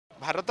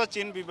भारत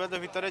चीन विवाद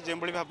भितर जो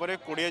भाव में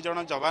 20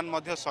 जन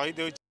जवान शहीद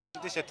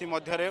होती से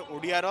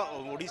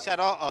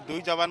ओडिशार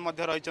 2 जवान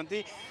रही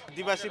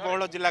आदिवासी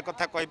बहुल जिला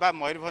कथा कहवा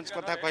मयूरभंज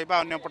कथा कहवा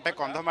अंपटे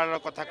कंधमाल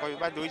कथा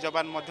कहवा 2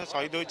 जवान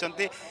शहीद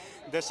होती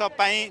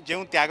देशपाई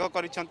जो त्याग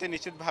कर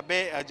निश्चित भाव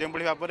जो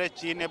भाव में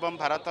चीन एवं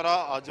भारतर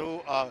जो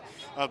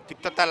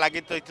तिक्तता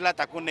लगी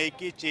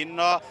नहीं चीन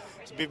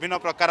विभिन्न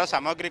प्रकार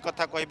सामग्री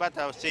कथा कहवा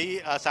से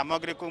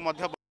सामग्री को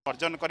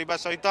वर्जन करने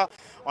सहित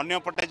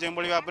अंपटे जो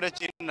भाव में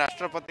चीन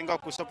राष्ट्रपति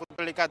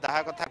कुशपुतलिका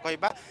दाह कथा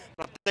कहवा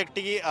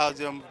प्रत्येकटी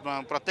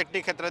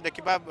क्षेत्र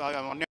देखा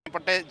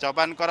अंपटे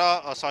जवान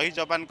शहीद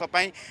जवान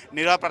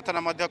निरह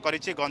प्रार्थना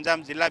करिछि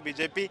गंजाम जिला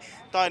बीजेपी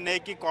तो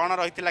नहीं कौन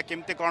रही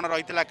केमती कौन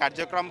रही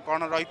कार्यक्रम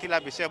कौन रही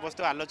विषय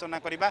वस्तु आलोचना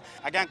करवा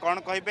आज्ञा कौन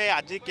कहे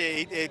आज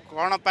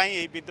कौन पाई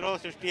विद्रोह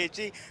सृष्टि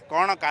होती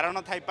कौन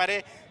कारण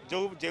थाईपे जो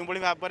जो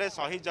भाव में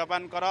शहीद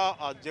जवान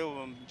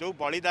जो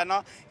बलिदान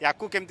या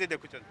केमती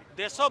देखुं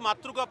देश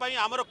मातृक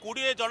आमर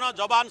 20 जन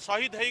जवान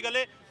शहीद हो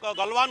गले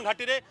गलवान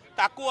घाटी रे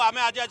ताकू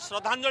आमे आज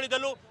श्रद्धांजलि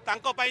देलु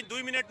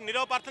 2 मिनिट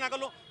निरव प्रार्थना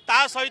कलु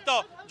ता सहित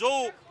जो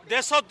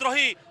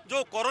देशद्रोही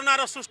जो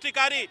कोरोनार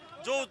सृष्टिकारी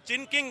जो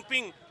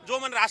जिनपिंग जो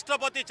मैंने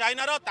राष्ट्रपति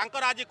चाइनार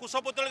तांकर आज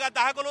कुशपुतलिका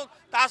दाह कलु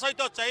ता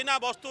सहित चाइना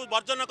वस्तु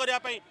वर्जन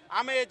करने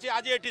आम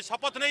आज ये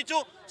शपथ नहीं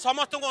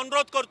समस्त को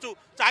अनुरोध करूँ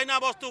चाइना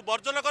वस्तु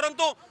वर्जन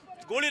करूँ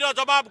गुलीर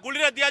जवाब गुली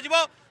दि जाव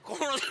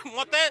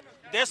मत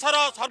देशर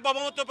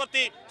सार्वभौमत्व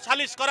प्रति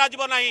सालिश करा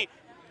नहीं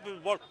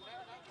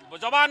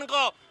जवान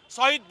को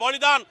शहीद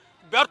बलिदान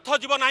व्यर्थ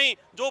जीव नहीं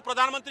जो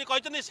प्रधानमंत्री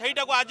कहते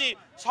सहीटा को आज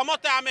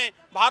समस्ते आम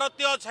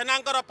भारतीय सेना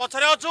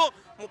पछरे अच्छु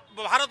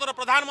भारत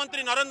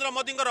प्रधानमंत्री नरेंद्र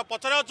मोदी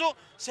पछरे अच्छु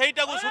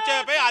सहीटा को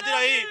सूचाइबे आज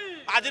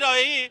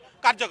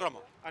कार्यक्रम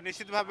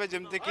निश्चित भाव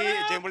जमती कि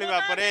जो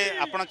भाव में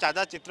आप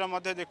चादा चित्र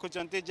देखुं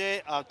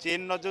जे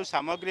चीन जो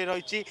सामग्री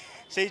रही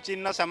से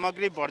चीन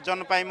सामग्री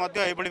वर्जन पर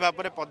भाव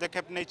में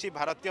पदक्षेप नहीं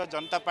भारतीय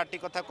जनता पार्टी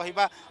कथा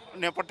कहवा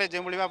अंपटे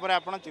जो भाव में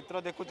आप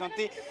चित्र देखुं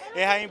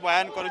यह ही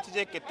बयान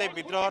करुच्चे केते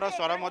विद्रोहर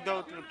स्वर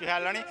उठिला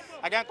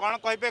आज्ञा कौन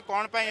कहे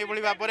कौन ये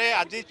भाव में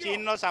आज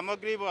चीन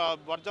सामग्री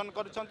वर्जन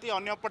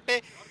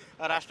करपटे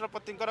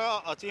राष्ट्रपति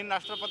चीन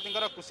राष्ट्रपति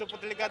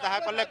कुशपुतलिका दाह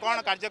कले कौन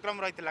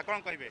कार्यक्रम रही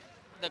कौन कहे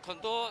देखो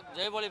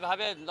जो भाव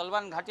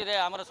गलवान घाटी रे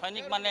आमर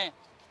सैनिक माने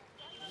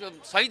जो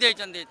शहीद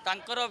होती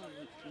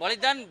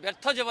बलिदान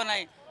व्यर्थ जीव ना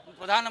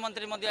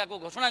प्रधानमंत्री को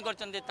घोषणा कर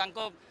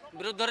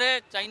विरुद्ध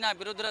में चाइना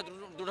विरुद्ध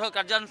दृढ़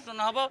कार्यानुष्ठान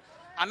हम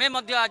आमे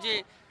आज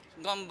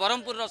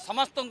ब्रह्मपुर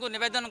समस्त को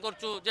निवेदन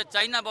करुँ जे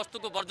चाइना वस्तु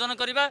को वर्जन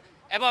करवा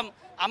एवं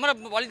आमर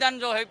बलिदान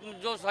जो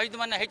शहीद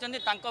मैंने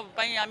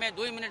होती आम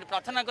 2 मिनिट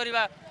प्रार्थना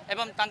करवा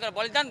एवं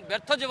बलिदान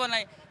व्यर्थ जीव ना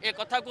ये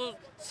कथा को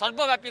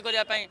सर्वव्यापी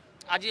करने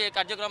आज ये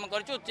कार्यक्रम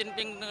करूँ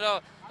जिनपिंग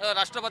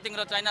राष्ट्रपति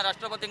चाइना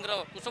राष्ट्रपति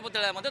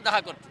कुशपुतलिका दाह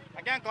कर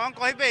आज्ञा कौन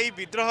कहे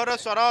विद्रोहर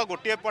स्वर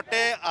गोटे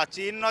पटे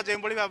चीन जो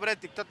भाव में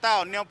तिक्तता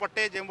अंय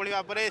पटे जो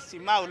भाव में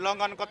सीमा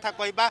उल्लंघन कथा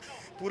कहवा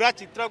पूरा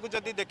चित्र को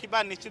जदि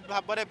देखा निश्चित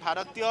भाव में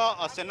भारतीय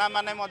सेना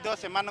माने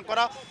सेमानकर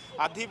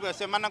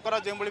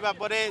जो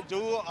भाव में जो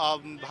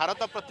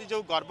भारत प्रति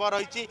जो गर्व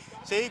रही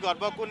से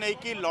गर्व को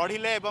लेकिन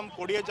लड़िले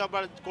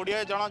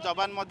 20 जन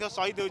जवान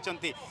शहीद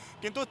होती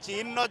किंतु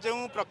चीन जो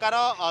प्रकार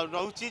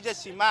रोचे जे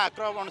सीमा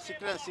आक्रमण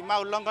सीमा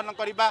उल्लंघन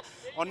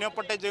करने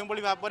अंपटे जो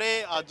भाव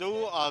में जो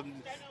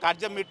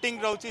कार्य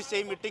मीटिंग रोचे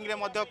से मीटिंग रे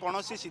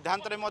कौन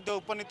सिद्धांत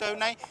उपनीत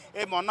होना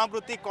ए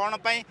मनोवृत्ति कौन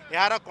पाई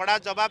यार कड़ा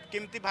जवाब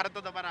केमती भारत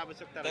दबार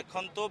आवश्यकता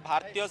देखंतु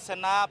भारतीय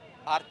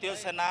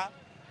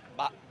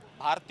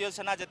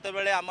सेना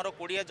जितेबाला आमर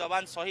 20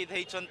 जवान शहीद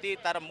होती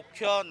तार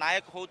मुख्य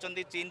नायक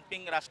होचंदी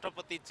जिनपिंग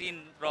राष्ट्रपति चीन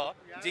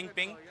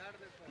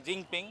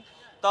जिनपिंग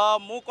तो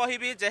मु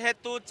कहिबी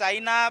जेहेतु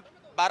चाइना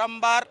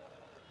बारंबार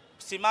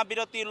सीमा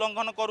विरति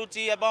उल्लंघन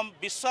करुच्ची एवं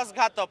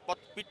विश्वासघात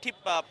पिठी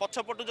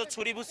पछपटू जो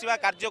छुरी भूषा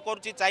कार्य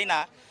करुच्ची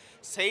चाइना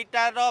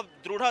सहीटार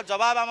दृढ़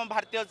जवाब आम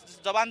भारतीय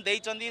जवान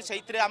देइचंदी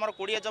से आमर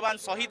 20 जवान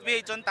शहीद भी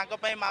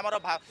होती आमर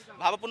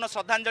भावपूर्ण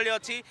श्रद्धांजलि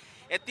अच्छी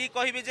एति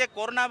कहबी जे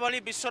कोरोना भली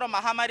विश्वर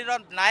महामारी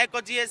नायक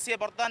जी सी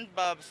बर्तमान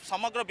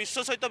समग्र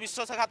विश्व सहित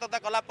विश्वासघातता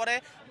कलापर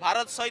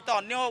भारत सहित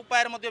अन्य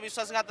उपाय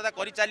विश्वासघातता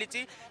कर चली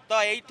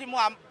तो ये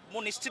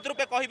मु निश्चित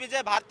रूपे कहबी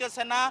जे भारतीय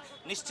सेना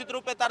निश्चित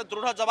रूपे तार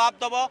दृढ़ जवाब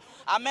दब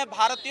आमे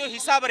भारतीय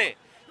हिसाब रे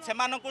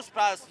सेमानकु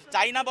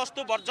चाइना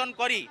वस्तु वर्जन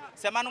करी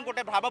सेमानकु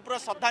गोटे भावपूर्ण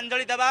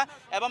श्रद्धांजलि देवा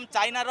एवं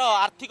चाइनार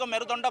आर्थिक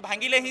मेरुदंड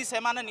भांगिले ही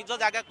सेमाने निज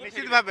जगह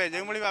निश्चित भाव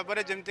जो भाव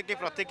में जमती कि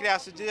प्रतिक्रिया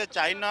आसूँ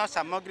चाइना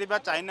सामग्री बा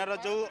चाइनार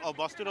जो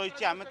वस्तु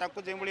रही आम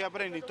जो भाव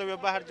में नित्य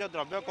व्यवहार्य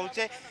द्रव्य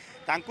कहे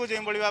तांकु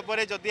जो भाव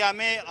में जदि आम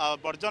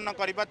वर्जन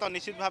करवा तो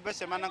निश्चित भाव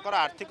से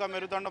आर्थिक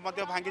मेरुदंड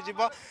भांगी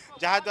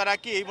जहाद्वारा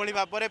कि यही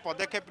भाव में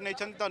पदक्षेप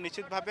नहीं तो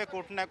निश्चित भाव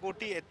कोठना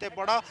कोठी एत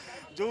बड़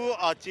जो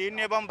चीन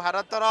एवं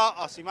भारतर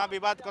सीमा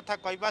बद कथा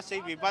कहवा से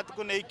बद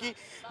को लेकिन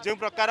जो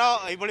प्रकार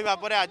यही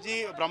भाव में आज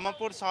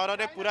ब्रह्मपुर सहर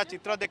में पूरा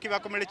चित्र देखा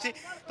मिली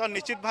तो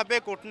निश्चित भाव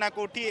कोठना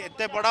कोठी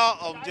एत बड़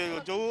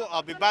जो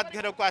बद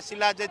घेर को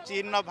आसला जे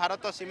चीन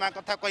भारत सीमा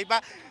कथा कहवा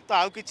तो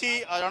आउ कि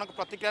जन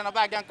प्रतिक्रिया ना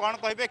आज्ञा कौन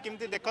कहे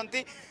केमती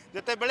देखती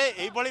ଯେତେବେଳେ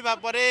ଏଇଭଳି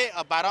ଭାବରେ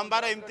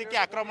ବାରମ୍ବାର ଏମିତିକି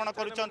ଆକ୍ରମଣ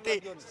କରୁଛନ୍ତି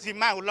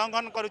ସୀମା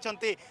ଉଲ୍ଲଂଘନ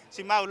କରୁଛନ୍ତି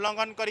ସୀମା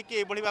ଉଲ୍ଲଂଘନ କରିକି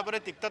ଏଇଭଳି ଭାବରେ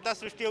ତିକ୍ତତା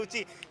ସୃଷ୍ଟି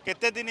ହେଉଛି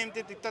କେତେ ଦିନ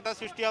ଏମିତି ତିକ୍ତତା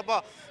ସୃଷ୍ଟି ହେବ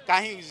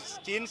କାହିଁ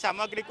ଚୀନ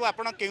ସାମଗ୍ରୀକୁ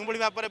ଆପଣ କେଉଁଭଳି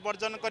ଭାବରେ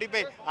ବର୍ଜନ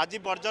କରିବେ ଆଜି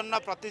ବର୍ଜନର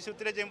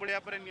ପ୍ରତିଶ୍ରୁତିରେ ଯେଉଁଭଳି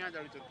ଭାବରେ ନିଆଁ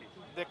ଜାଳୁଛନ୍ତି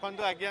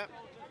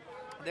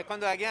देखु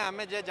आज्ञा आम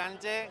जे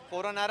जाचे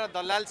कोरोनार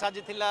दलाल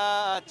साजिला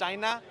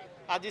चाइना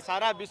आज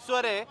सारा विश्व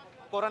रे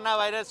कोरोना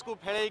वायरस को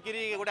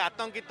फेलैकरी गोटे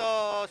आतंकित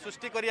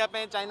सृष्टि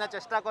करने चाइना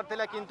चेष्टा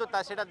करथिला किंतु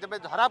जब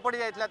धरा पड़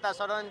जाता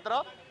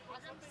षड्यंत्र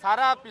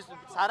सारा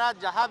सारा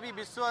जहाँ भी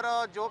विश्वर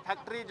जो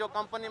फैक्ट्री जो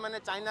कंपनी मैंने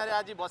चाइना रे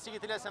आज बसिकी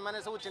थे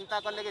से सब चिंता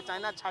कले कि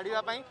चाइना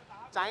छाड़ापी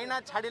चाइना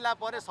छाड़ा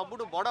पर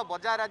सबुठ बड़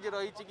बजार आज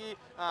रही कि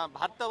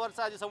भारत वर्ष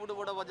आज सबुठ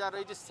बड़ बजार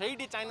रही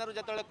से चाइना रू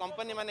जो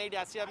कंपनी मैंने ये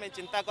आसवाई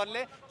चिंता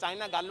कले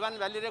चाइना गालवान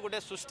वैली रे गोटे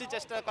सृष्टि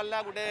चेष्टा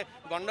कला गोटे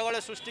गंडगोल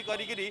सृष्टि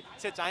करी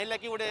से चाहिए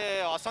कि गोटे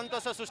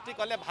असंतोष सृष्टि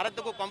कले भारत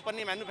को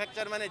कंपनी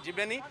मैन्युफैक्चर मैंने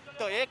जीवेनी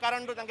तो ए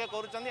कारण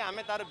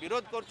आम तार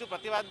विरोध करुँ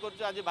प्रतिवाद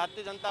करुँ आज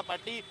भारतीय जनता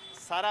पार्टी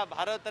सारा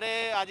भारत रे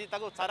आज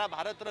सारा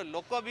भारत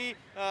लोक भी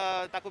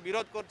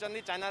विरोध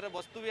कर चाइना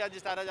वस्तु भी आज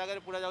सारा जगह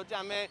पूरा जाऊँगी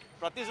आम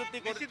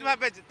प्रतिश्रुति निश्चित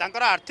भाव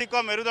आर्थिक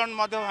मेरुदंड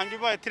भांग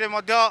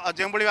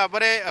जो भाव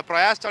में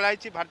प्रयास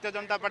चलाई भारतीय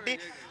जनता पार्टी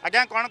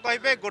आज्ञा कौन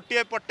कहे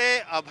गोटे पटे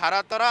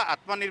भारतर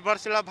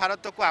आत्मनिर्भरशील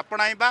भारत को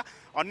आपणाइबा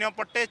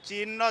अन्यपटे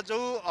चीन जो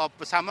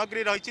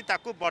सामग्री रही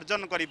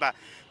वर्जन करवा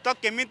तो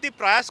केमिति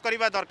प्रयास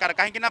करवा दरकार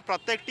कहीं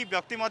प्रत्येक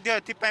व्यक्ति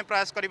एपाई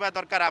प्रयास करवा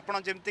दरकार आपड़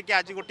जमती कि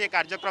आज गोटे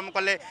कार्यक्रम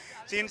कले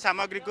चीन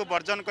सामग्री को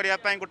वर्जन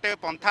करने गोटे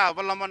पंथा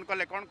अवलंबन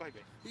कले कौन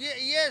कहे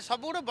ये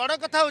सबुठ बड़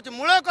कथा हूँ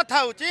मूल कथा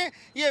हूँ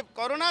ये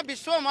कोरोना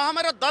विश्व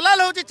महामारी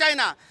दलाल हूँ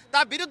चाइना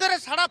ता विरुद्ध में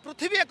सारा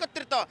पृथ्वी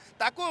एकत्रित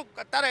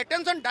तार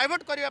एटेंशन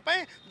डाइवर्ट करने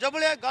जो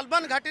भाई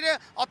गलवान घाटी में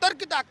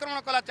अतर्कित आक्रमण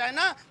कला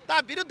चाइना ता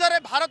विरुद्ध में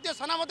भारतीय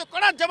सेना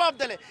कड़ा जवाब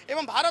देले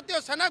एवं भारतीय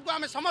सेना को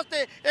आम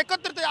समस्ते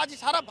एकत्रित आज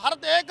सारा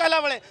भारत एक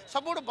है बेले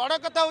सबुठ बड़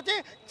कथा हूँ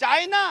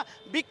चाइना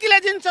बिकिले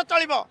जिनस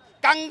चलो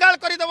कंगाल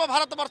करदेव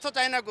भारत वर्ष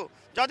चाइना को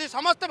जदि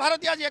समस्त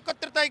भारतीय आज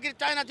एकत्रित हो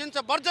चाइना जिनस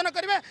वर्जन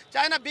करेंगे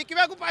चाइना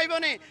बिकवा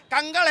पाइबनी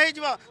कंगाल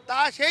हो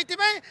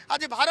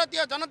आज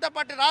भारतीय जनता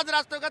पार्टी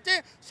राजरास्ता अच्छे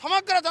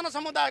समग्र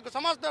जनसमुदाय को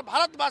समस्त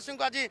भारतवासी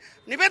को आज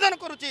नवेदन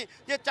करुच्ची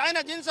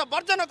चाइना जिनस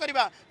वर्जन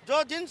करवा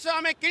जो जिनस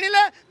आम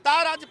किणिले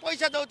तार आज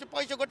पैसा दौर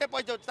पैसा गोटे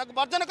पैसा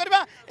वर्जन करवा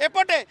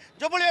एपटे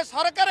जो भाई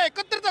सरकार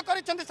एकत्रित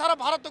कर सारा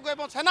भारत को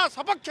एवं सेना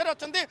सपक्ष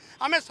अच्छा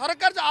आम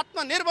सरकार जो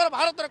आत्मनिर्भर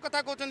भारत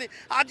कथा कहते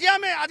आज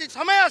आम आज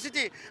समय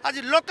आसी आज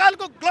लोकाल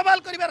को ग्लोबाल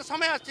कर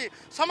समय आसी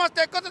समस्त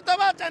एकत्रित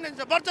होगा चाइना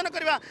जिन वर्जन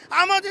करवा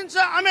आम जिनस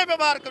आम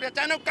व्यवहार करवा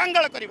चाइना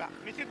कंगाल करवा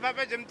निश्चित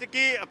भाव जमती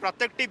कि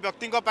प्रत्येक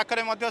व्यक्ति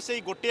पाखे से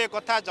गोटे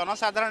कथा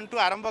जनसाधारण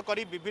आरंभ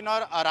कर विभिन्न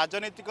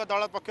राजनीतिक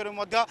दल पक्षर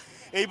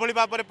यही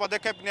भाव में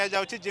पदक्षेप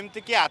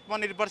निमती कि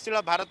आत्मनिर्भरशील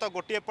भारत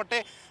गोटे पटे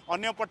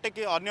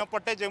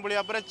अन्यपटे जो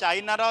भाव में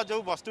चाइनार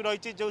जो वस्तु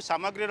रही जो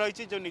सामग्री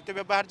रही जो नित्य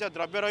व्यवहार्य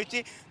द्रव्य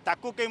रही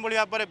कई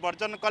भाव में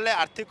वर्जन कले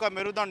आर्थिक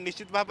मेरुदंड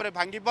निश्चित भाव में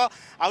भांग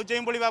आउ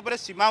जो भाव में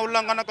सीमा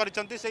उल्लंघन कर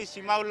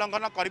सीमा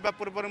उल्लंघन करने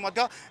पूर्व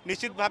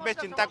निश्चित भाव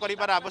चिंता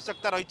कर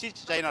आवश्यकता रही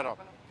चाइनार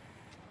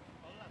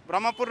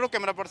ब्रह्मपुर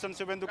कैमरा पर्सन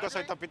शुभेन्दु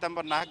सहित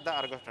पीताम्बर नायक द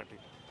आर्गस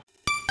 30।